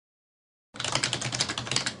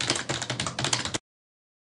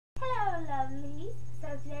lovelies. So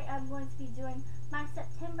today I'm going to be doing my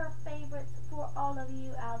September favorites for all of you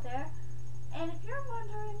out there. And if you're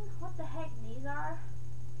wondering what the heck these are,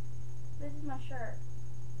 this is my shirt.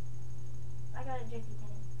 I got it at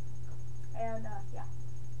JCPenney. And yeah.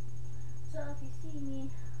 So if you see me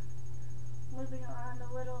moving around a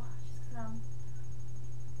little, just because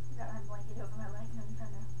I got my blanket over my leg and I'm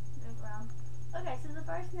trying to move around. Okay, so the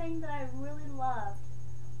first thing that I really loved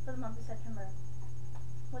for the month of September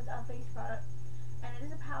was a face product, and it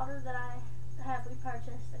is a powder that I have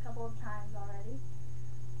repurchased a couple of times already,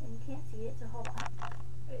 and you can't see it, so hold on.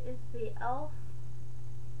 It is the E.L.F.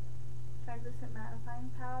 translucent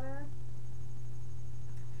mattifying powder,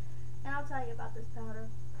 and I'll tell you about this powder.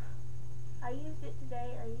 I used it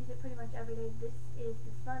today. I use it pretty much every day. This is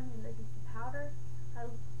the sponge and this is the powder. I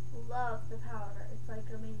love the powder. It's like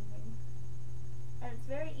amazing, and it's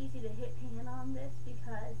very easy to hit pan on this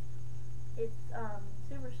because it's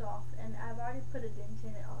super soft, and I've already put a dent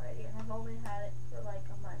in it already, and I've only had it for like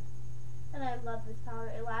a month. And I love this powder.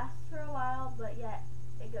 It lasts for a while, but yet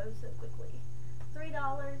it goes so quickly. $3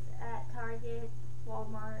 at Target,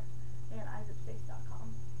 Walmart, and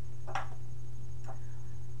iZipSpace.com.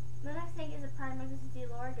 The next thing is a primer. This is the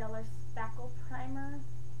E.L.F. Spackle Primer.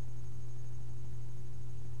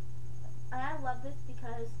 And I love this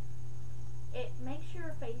because it makes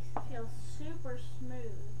your face feel super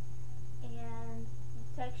smooth, and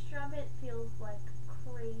the texture of it feels like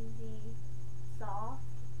crazy soft,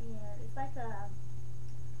 and it's like a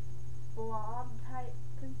blob type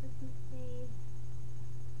consistency,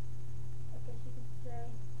 I guess you could say.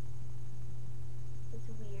 It's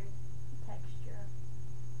a weird texture.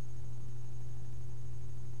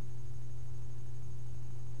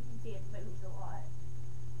 You can see it moves a lot.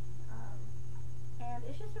 And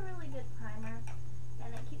it's just a really good primer,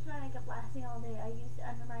 and it keeps my makeup lasting all day. I use it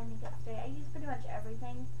under my makeup today. I use pretty much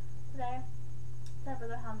everything today except for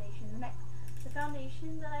the foundation. The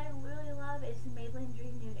foundation that I really love is the Maybelline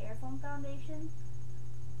Dream Nude Air Foam Foundation,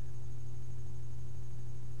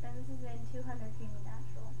 and this is in 200 Creamy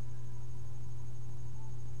Natural.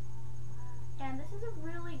 And this is a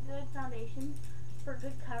really good foundation for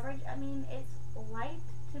good coverage. I mean, it's light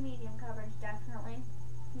to medium coverage, definitely.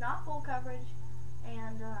 Not full coverage,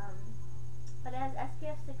 and but it has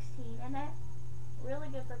SPF 16 in it. Really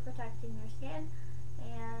good for protecting your skin,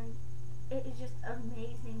 and it is just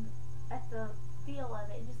amazing at the feel of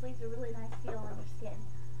it. It just leaves a really nice feel on your skin.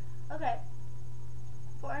 Okay,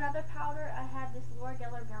 for another powder, I have this Laura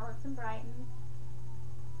Geller Balance and Brighten.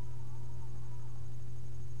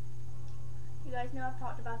 You guys know I've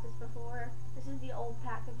talked about this before. This is the old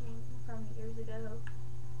packaging from years ago,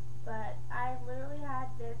 but I've literally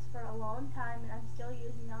had this for a long time, and I'm still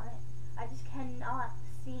using on it. I just cannot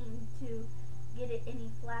seem to get it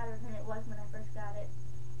any flatter than it was when I first got it.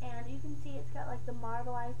 And you can see it's got like the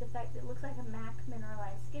marbleized effect. It looks like a MAC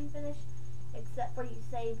mineralized skin finish, except for you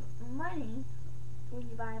save money when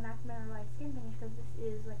you buy a MAC mineralized skin finish, because this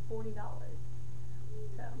is like $40.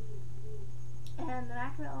 So, and the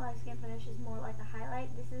MAC mineralized skin finish is more like a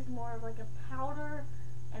highlight. This is more of like a powder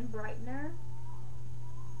and brightener.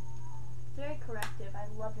 It's very corrective. I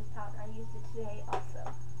love this powder. I used it today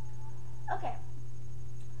also. Okay.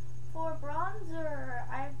 For bronzer,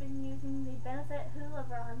 I've been using the Benefit Hoola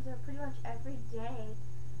bronzer pretty much every day.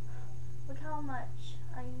 Look how much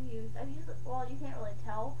I used. I've used, well, you can't really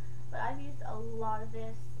tell, but I've used a lot of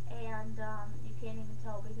this, and you can't even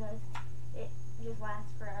tell because it just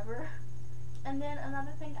lasts forever. And then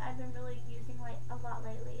another thing I've been really using a lot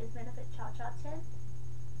lately is Benefit Cha Cha Tint.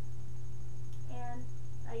 And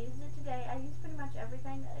I used it today. I used pretty much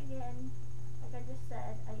everything again. Like I just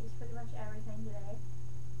said, I used pretty much everything today.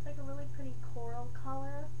 It's like a really pretty coral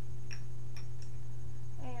color.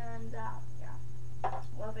 And yeah,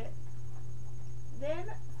 love it. Then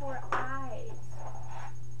for eyes,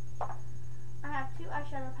 I have two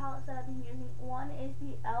eyeshadow palettes that I've been using. One is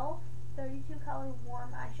the E.L.F. 32 color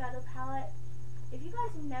warm eyeshadow palette. If you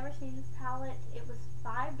guys have never seen this palette, it was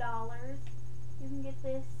 $5. You can get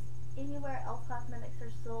this anywhere E.L.F. Cosmetics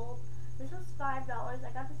are sold. This was $5.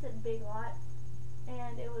 I got this at Big Lots,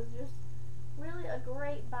 and it was just really a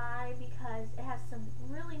great buy because it has some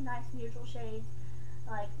really nice neutral shades,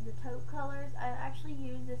 like the taupe colors. I actually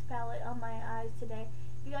used this palette on my eyes today.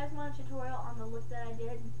 If you guys want a tutorial on the look that I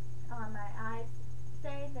did on my eyes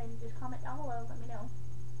today, then just comment down below, let me know.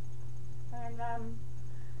 And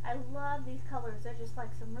I love these colors. They're just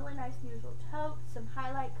like some really nice neutral taupes, some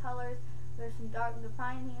highlight colors. There's some dark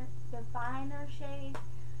definer shades,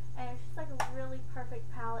 and it's just like a really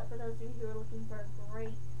perfect palette for those of you who are looking for a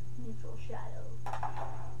great neutral shadow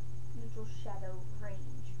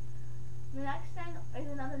range. The next thing is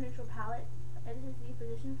another neutral palette. This is the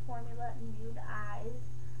Physicians Formula Nude Eyes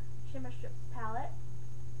Shimmer Strips palette.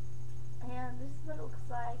 And this is what it looks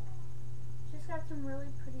like. It's just got some really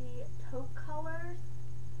pretty taupe colors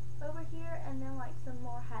over here, and then like some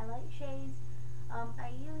more highlight shades.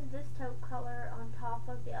 I used this taupe color on top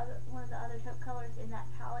of one of the other taupe colors in that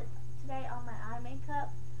palette today on my eye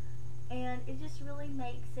makeup, and it just really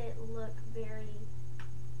makes it look very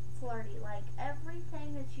flirty. Like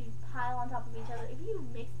everything that you pile on top of each other, if you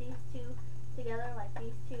mix these two together, like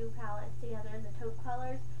these two palettes together, the taupe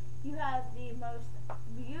colors, you have the most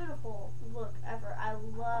beautiful look ever. I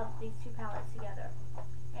love these two palettes together,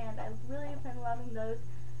 and I really have been loving those.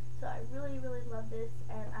 So I really, really love this,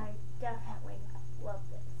 and I definitely love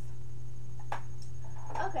this.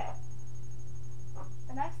 Okay.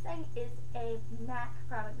 The next thing is a MAC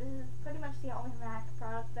product. This is pretty much the only MAC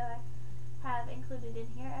product that I have included in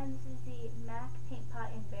here, and this is the MAC Paint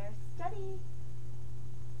Pot in Bear Study.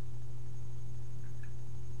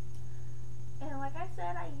 And like I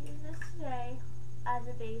said, I use this today as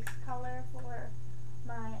a base color for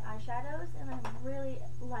my eyeshadows, and I really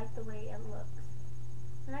like the way it looks.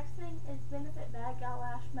 The next thing is Benefit Bad Gal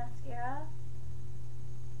Lash Mascara.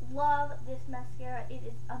 Love this mascara. It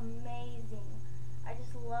is amazing. I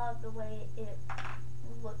just love the way it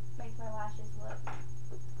makes my lashes look.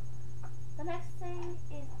 The next thing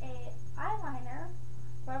is a eyeliner,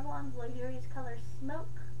 Revlon's Luxurious Color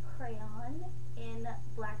Smoke Crayon in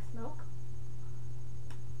Black Smoke.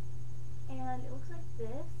 And it looks like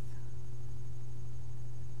this.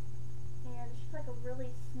 And it's just like a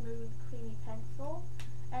really smooth, creamy pencil.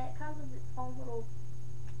 And it comes with its own little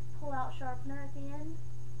pull-out sharpener at the end,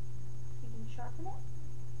 so you can sharpen it.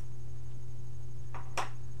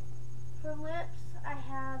 For lips, I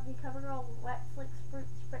have the CoverGirl Wet Slicks Fruit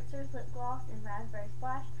Spritzers Lip Gloss in Raspberry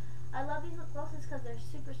Splash. I love these lip glosses because they're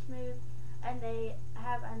super smooth and they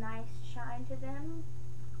have a nice shine to them.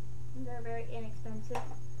 And they're very inexpensive.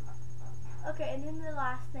 Okay, and then the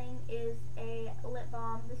last thing is a lip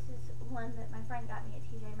balm. This is one that my friend got me at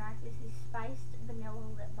TJ Maxx. This is Spiced Vanilla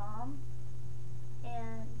Lip Balm.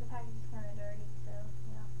 And the package is kind of dirty, so,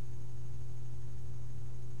 yeah.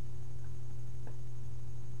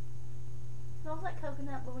 It smells like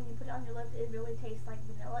coconut, but when you put it on your lips, it really tastes like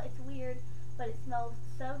vanilla. It's weird, but it smells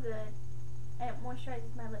so good, and it moisturizes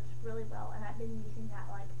my lips really well, and I've been using that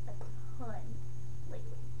like a ton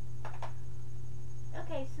lately.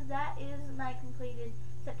 Okay, so that is my completed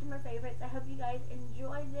September favorites. I hope you guys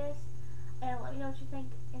enjoyed this, and let me know what you think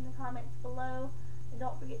in the comments below. And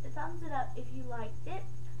don't forget to thumbs it up if you liked it,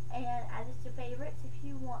 and add this to favorites if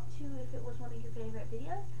you want to, if it was one of your favorite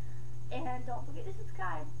videos. And don't forget to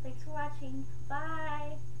subscribe. Thanks for watching.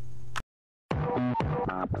 Bye!